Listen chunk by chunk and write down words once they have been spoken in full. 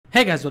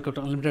Hey guys, welcome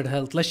to Unlimited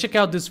Health. Let's check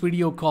out this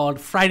video called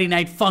Friday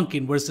Night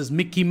Funkin' versus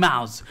Mickey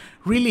Mouse.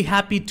 Really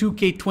happy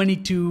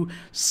 2K22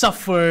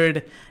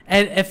 suffered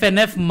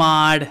FNF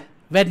mod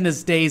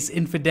Wednesday's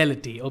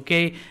Infidelity,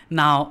 okay?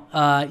 Now,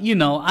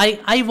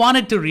 I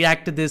wanted to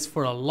react to this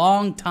for a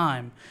long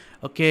time,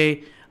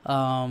 okay?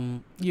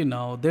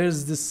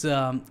 There's this,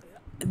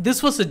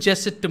 this was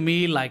suggested to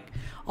me like,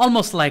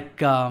 almost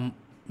like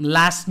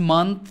last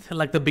month,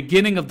 like the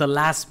beginning of the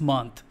last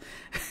month.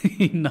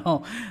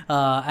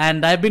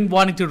 And I've been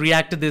wanting to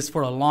react to this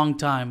for a long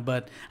time,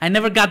 but I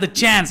never got the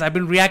chance. I've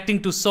been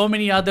reacting to so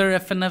many other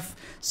FNF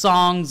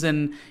songs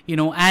and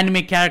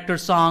anime character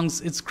songs.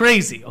 It's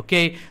crazy.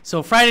 Okay,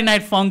 so Friday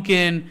Night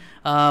Funkin'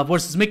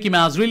 versus Mickey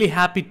Mouse. Really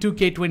happy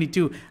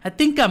 2K22. I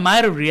think I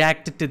might have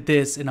reacted to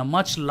this in a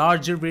much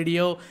larger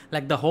video,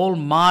 like the whole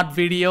mod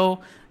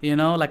video,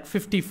 like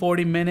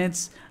 50-40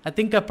 minutes. I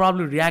think I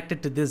probably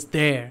reacted to this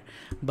there,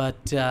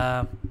 but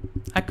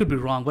I could be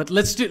wrong. But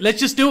let's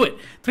just do it.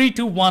 3,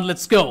 2, 1,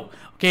 let's go.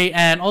 Okay,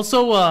 and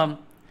also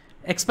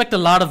expect a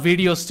lot of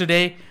videos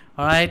today.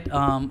 All right,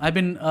 I've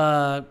been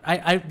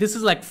this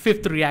is like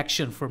 5th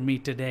reaction for me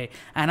today,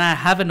 and I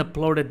haven't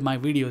uploaded my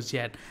videos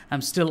yet.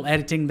 I'm still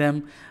editing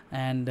them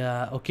and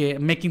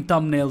making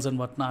thumbnails and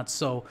whatnot.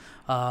 So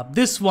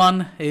this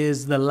one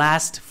is the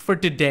last for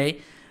today,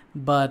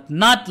 but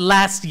not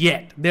last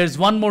yet. There's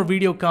one more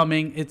video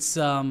coming. It's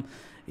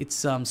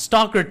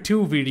Stalker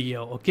 2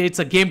 video. Okay, it's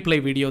a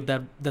gameplay video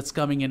that's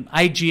coming in.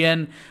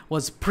 IGN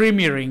was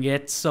premiering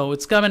it, so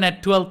it's coming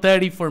at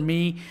 12:30 for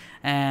me,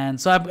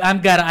 and so I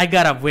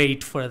gotta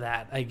wait for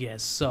that, I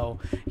guess. So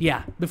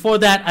yeah, before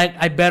that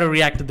I better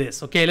react to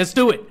this. Okay, let's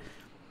do it.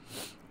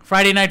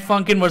 Friday Night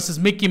Funkin' versus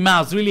Mickey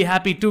Mouse. Really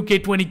happy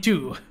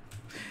 2K22.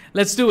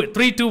 Let's do it.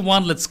 3, 2,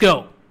 1, let's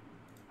go.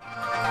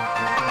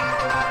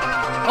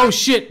 Oh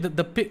shit,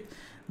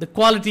 the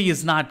quality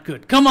is not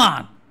good. Come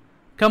on.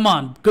 Come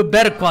on, good,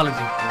 better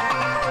quality.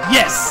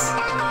 Yes.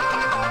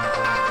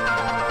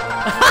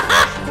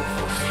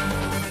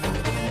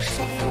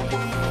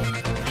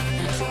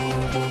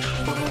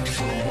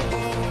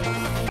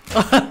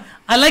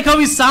 I like how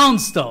he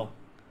sounds though.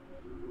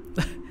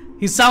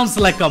 He sounds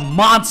like a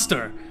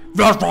monster.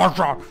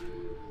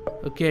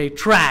 Okay,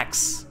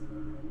 tracks.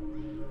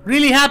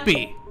 Really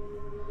happy.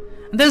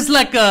 There's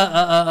like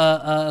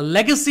a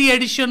legacy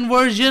edition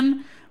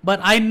version,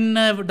 but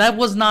that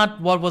was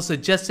not what was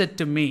suggested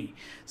to me.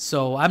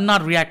 So I'm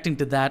not reacting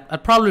to that. I'll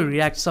probably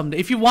react someday.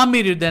 If you want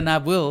me to, then I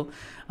will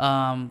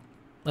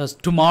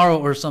tomorrow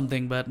or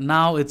something. But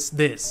now it's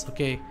this.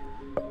 Okay.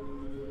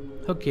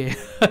 Okay.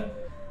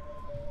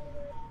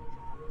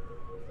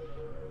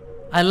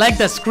 I like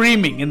the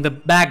screaming in the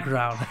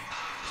background.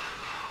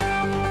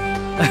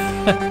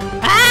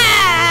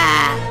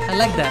 I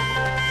like that.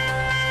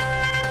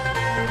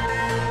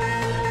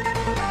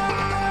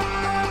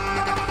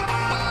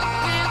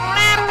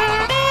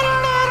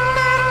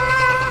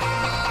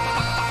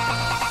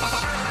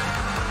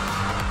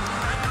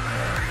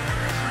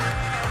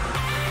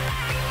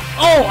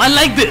 Oh, I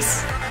like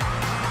this.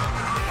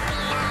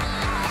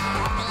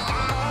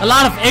 A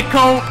lot of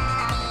echo.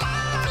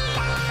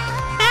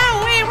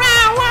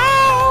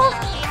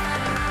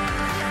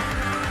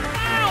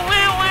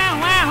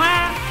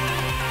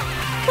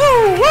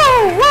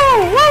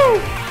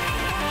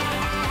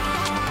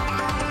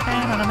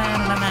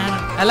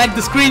 I like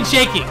the screen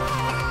shaking.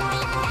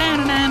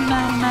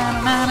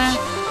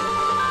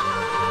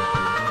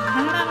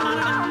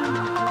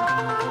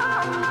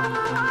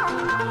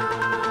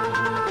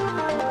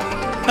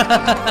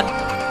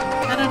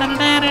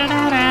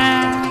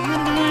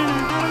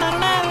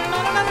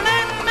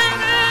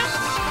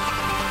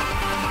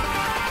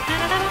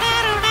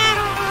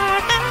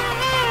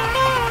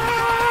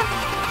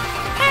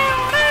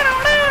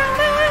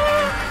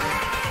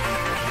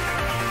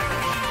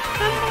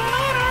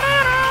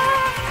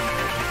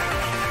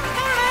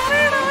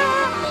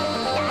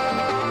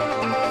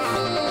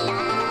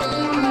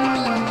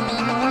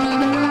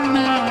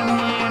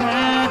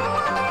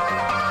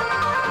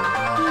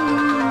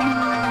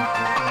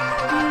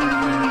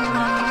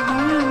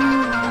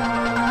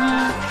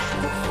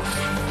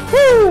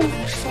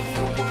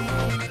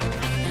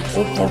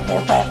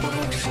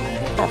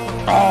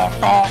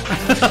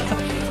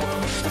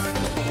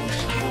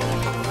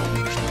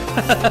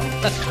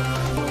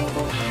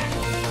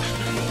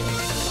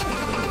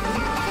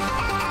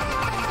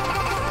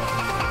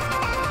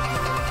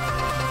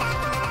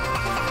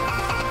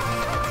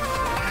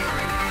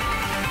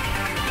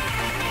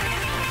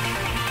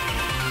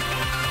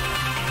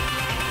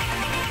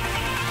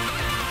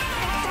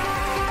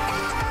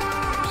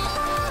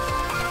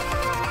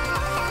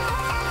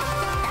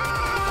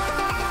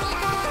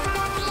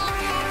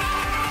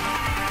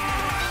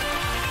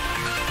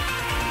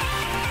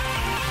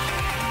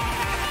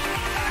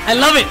 I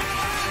love it.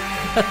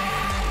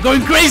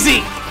 Going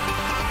crazy.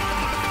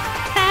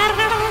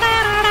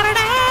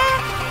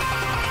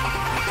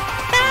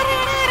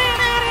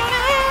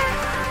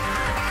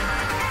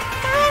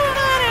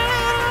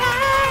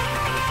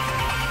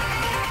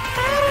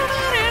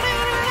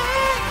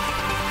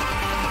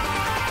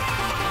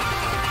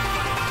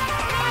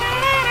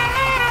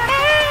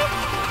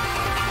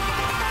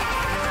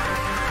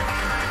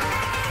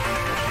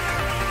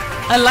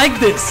 I like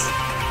this.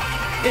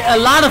 A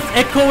lot of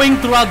echoing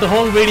throughout the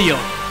whole video.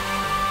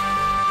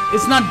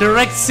 It's not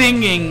direct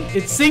singing.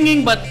 It's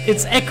singing, but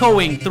it's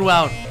echoing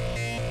throughout.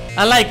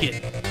 I like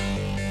it.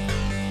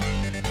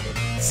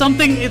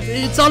 Something.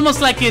 It's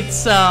almost like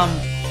it's a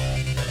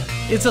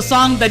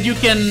song that you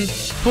can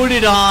put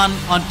it on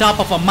top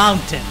of a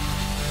mountain.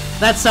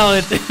 That's how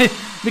it.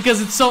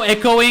 Because it's so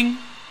echoing.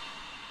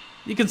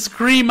 You can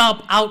scream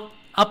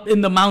up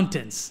in the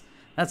mountains.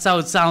 That's how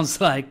it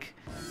sounds like.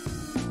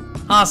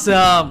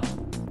 Awesome.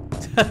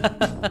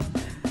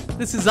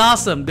 This is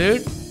awesome,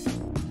 dude.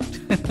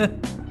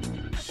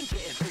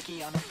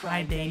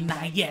 Friday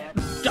night, yeah.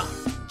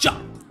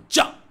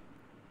 Jump.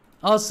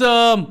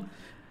 Awesome.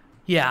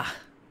 Yeah.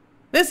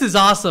 This is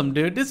awesome,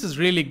 dude. This is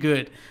really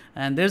good.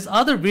 And there's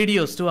other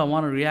videos too I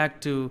want to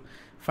react to.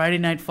 Friday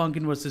Night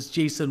Funkin' versus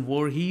Jason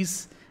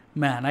Voorhees.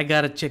 Man, I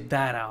gotta check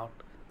that out.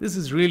 This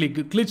is really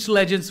good. Glitch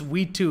Legends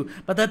V2.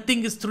 But that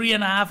thing is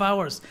 3.5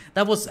 hours.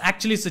 That was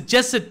actually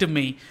suggested to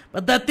me.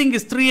 But that thing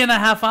is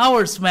 3.5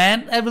 hours,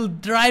 man. That will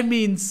drive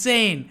me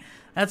insane.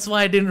 That's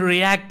why I didn't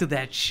react to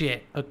that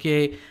shit,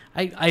 okay?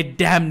 I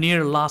damn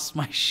near lost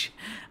my shit.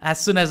 As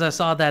soon as I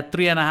saw that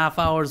 3.5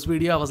 hours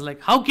video, I was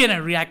like, how can I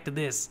react to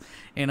this?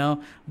 You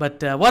know,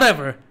 but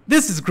whatever.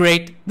 This is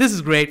great. This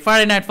is great.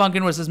 Friday Night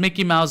Funkin' versus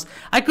Mickey Mouse.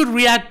 I could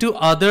react to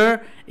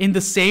other in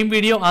the same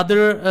video,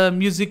 other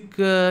music,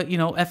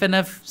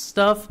 FNF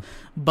stuff.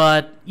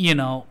 But,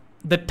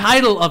 the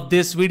title of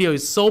this video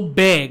is so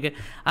big.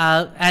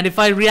 And if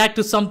I react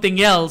to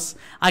something else,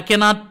 I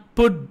cannot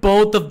put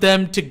both of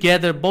them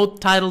together,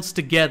 both titles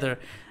together.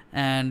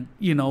 And,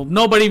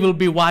 nobody will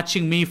be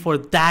watching me for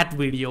that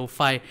video if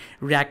I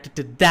reacted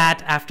to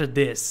that after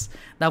this.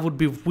 That would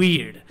be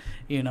weird.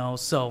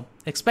 So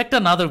expect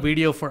another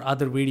video for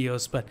other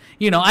videos. But,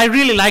 I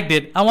really liked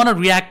it. I want to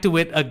react to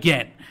it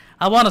again.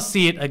 I want to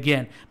see it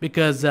again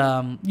because,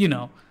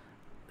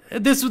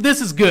 this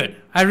is good.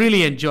 I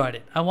really enjoyed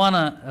it. I want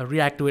to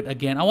react to it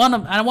again. I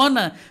want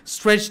to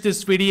stretch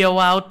this video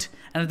out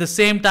and at the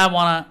same time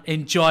want to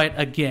enjoy it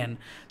again.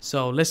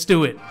 So let's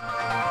do it.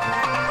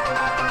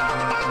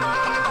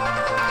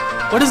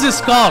 What is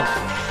this called?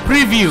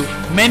 Preview,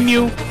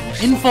 menu,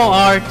 info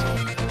art,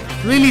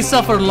 really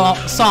suffer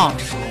song.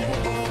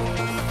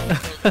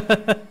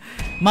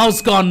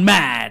 Mouse gone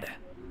mad.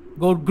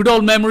 Good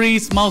old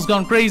memories. Mouse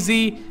gone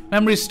crazy.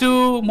 Memories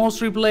 2.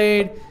 Most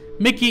replayed.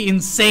 Mickey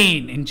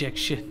insane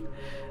injection.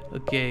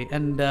 Okay,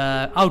 and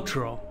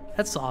outro.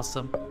 That's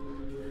awesome.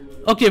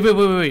 Okay,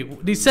 wait.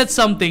 He said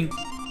something.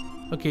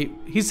 Okay,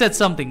 he said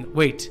something.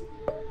 Wait.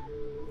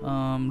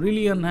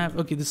 Really unhappy.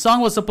 Okay, the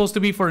song was supposed to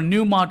be for a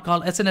new mod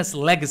called SNS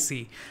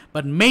Legacy,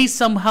 but May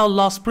somehow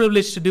lost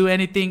privilege to do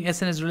anything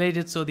SNS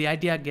related, so the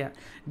idea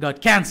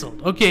got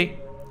cancelled. Okay.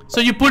 So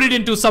you put it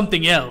into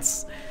something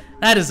else.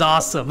 That is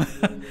awesome.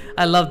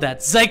 I love that.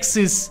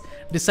 Zexis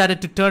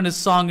decided to turn his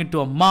song into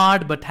a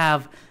mod, but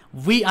have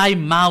VI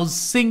Mouse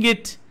sing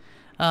it.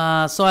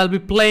 So I'll be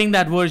playing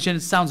that version.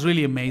 It sounds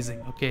really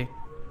amazing. Okay.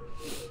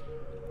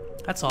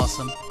 That's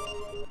awesome.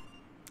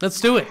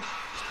 Let's do it.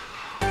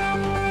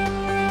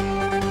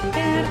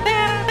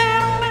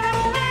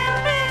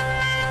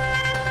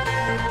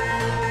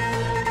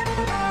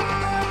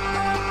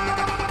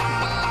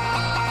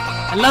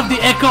 I love the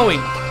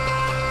echoing.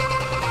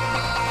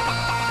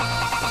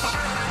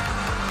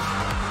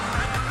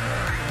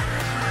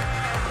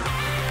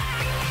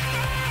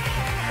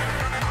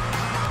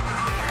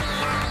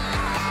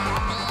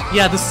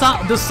 Yeah, the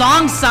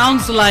song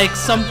sounds like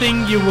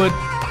something you would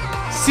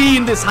see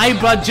in this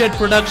high-budget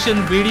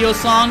production video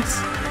songs,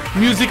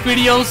 music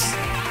videos,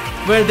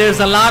 where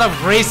there's a lot of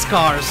race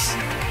cars.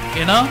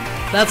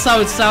 That's how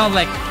it sounds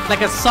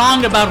like a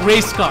song about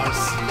race cars.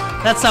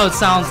 That's how it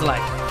sounds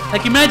like.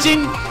 Like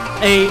imagine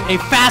a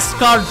fast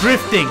car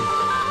drifting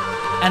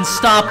and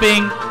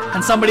stopping,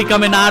 and somebody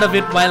coming out of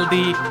it while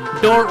the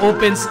door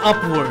opens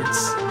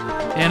upwards.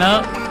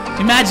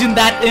 Imagine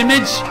that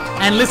image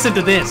and listen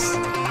to this.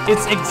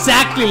 It's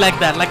exactly like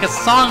that, like a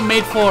song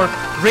made for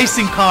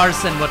racing cars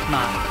and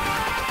whatnot.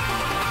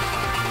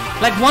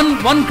 Like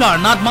one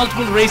car, not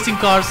multiple racing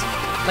cars,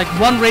 like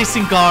one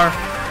racing car,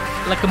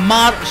 like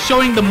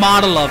showing the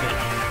model of it.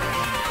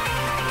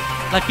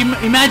 Like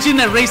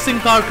imagine a racing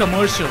car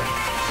commercial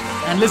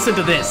and listen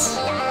to this.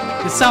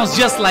 It sounds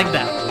just like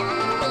that.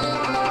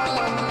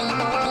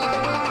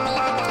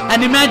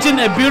 And imagine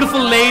a beautiful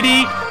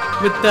lady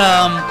with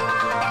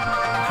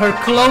her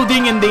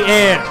clothing in the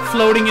air,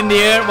 floating in the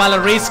air while a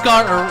race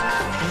car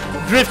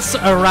drifts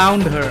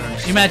around her.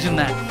 Imagine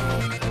that.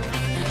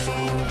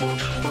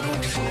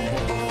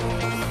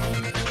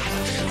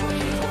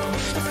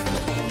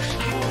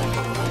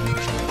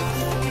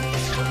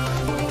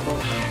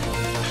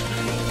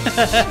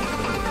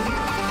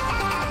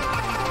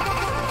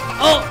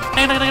 Oh!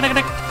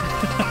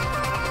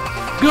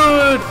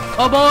 Good!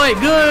 Oh boy,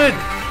 good!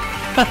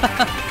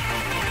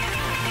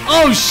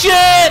 Oh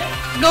shit!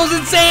 Goes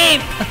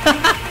insane!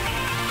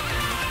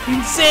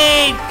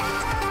 Insane!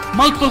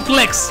 Multiple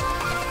clicks.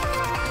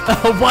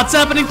 What's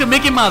happening to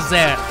Mickey Mouse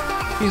there?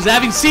 He's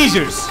having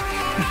seizures.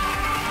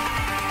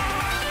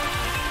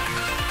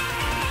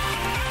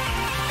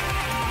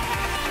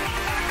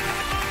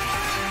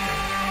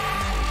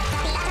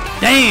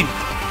 Damn.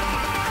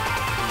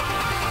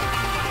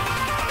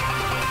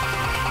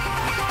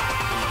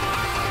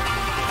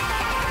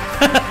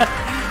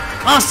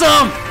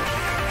 Awesome.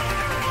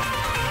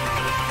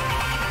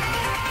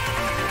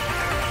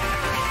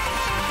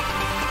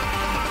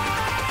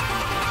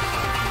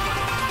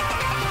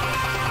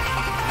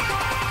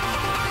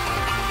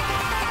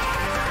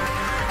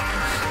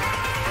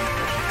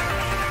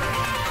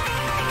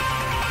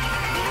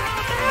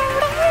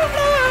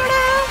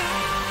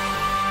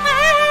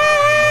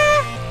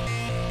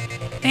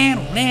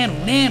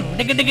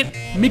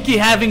 Mickey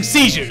having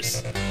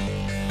seizures.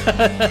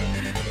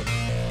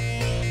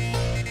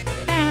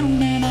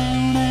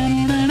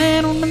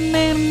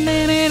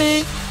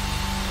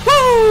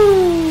 Woo!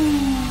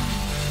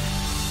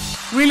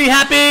 Really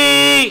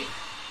happy.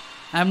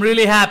 I'm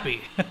really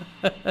happy.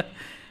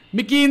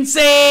 Mickey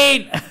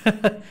insane.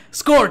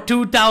 Score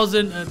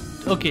 2,000.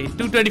 Okay,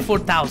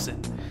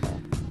 224,000.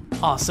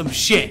 Awesome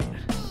shit.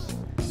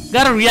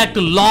 Gotta react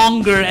to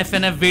longer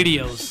FNF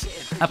videos.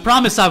 I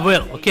promise I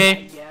will,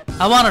 okay?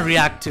 I want to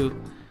react to,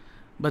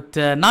 but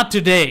not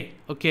today,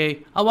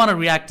 okay? I want to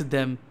react to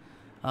them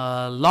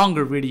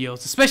longer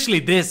videos, especially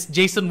this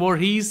Jason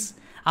Voorhees.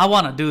 I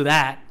want to do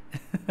that.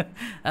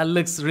 That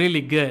looks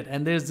really good.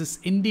 And there's this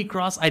Indie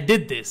Cross. I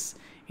did this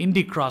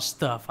Indie Cross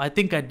stuff. I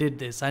think I did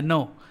this. I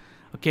know,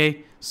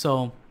 okay?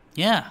 So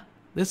yeah,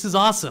 this is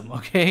awesome,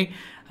 okay?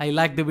 I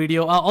like the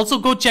video. Also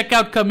go check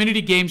out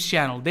Community Games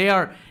channel. They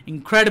are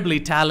incredibly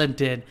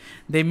talented.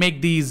 They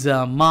make these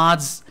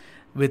mods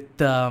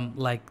with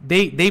like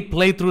they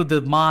play through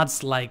the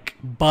mods like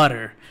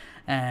butter,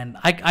 and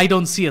I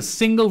don't see a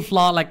single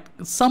flaw. Like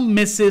some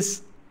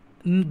misses,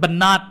 but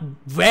not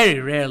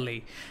very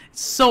rarely. It's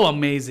so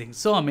amazing,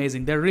 so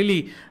amazing. They're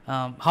really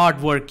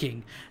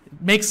hardworking.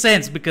 Makes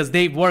sense because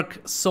they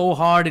work so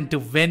hard into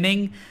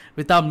winning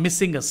without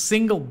missing a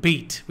single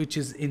beat, which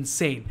is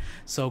insane.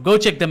 So go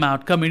check them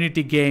out,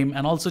 Community Game,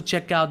 and also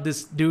check out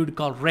this dude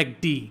called Reg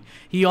D.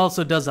 He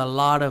also does a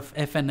lot of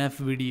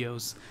FNF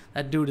videos.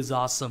 That dude is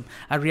awesome.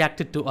 I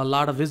reacted to a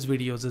lot of his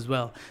videos as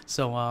well.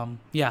 So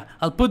yeah,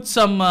 I'll put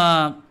some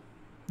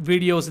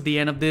videos at the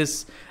end of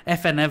this,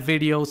 FNF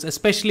videos,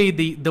 especially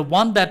the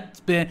one that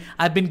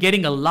I've been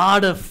getting a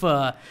lot of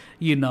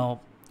you know,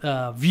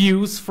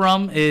 views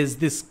from is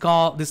this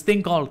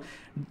thing called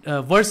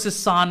versus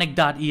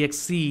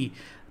Sonic.exe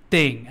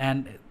thing,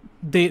 and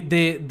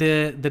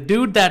the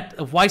dude that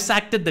voice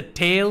acted the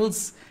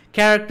Tails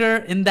character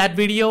in that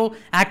video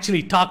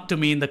actually talked to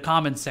me in the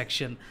comment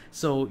section.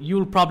 So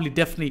you'll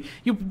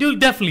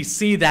definitely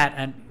see that,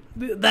 and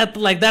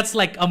that's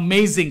like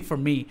amazing for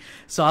me.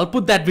 So I'll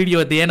put that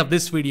video at the end of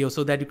this video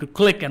so that you could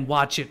click and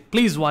watch it.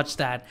 Please watch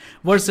that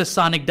versus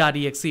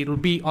Sonic.exe. It will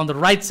be on the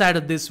right side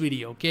of this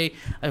video, okay?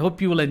 I hope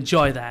you will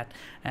enjoy that.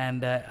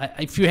 And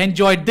if you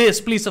enjoyed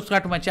this, please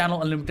subscribe to my channel,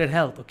 Unlimited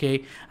Health,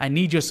 okay? I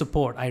need your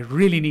support. I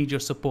really need your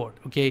support,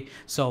 okay?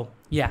 So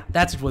yeah,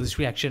 that's it for this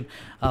reaction.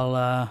 I'll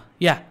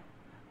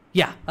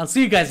I'll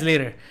see you guys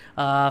later.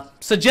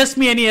 Suggest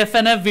me any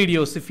FNF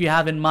videos if you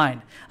have in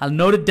mind. I'll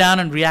note it down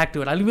and react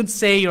to it. I'll even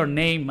say your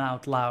name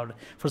out loud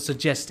for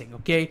suggesting,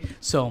 okay?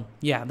 So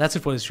yeah, that's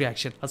it for this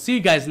reaction. I'll see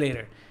you guys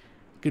later.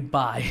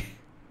 Goodbye.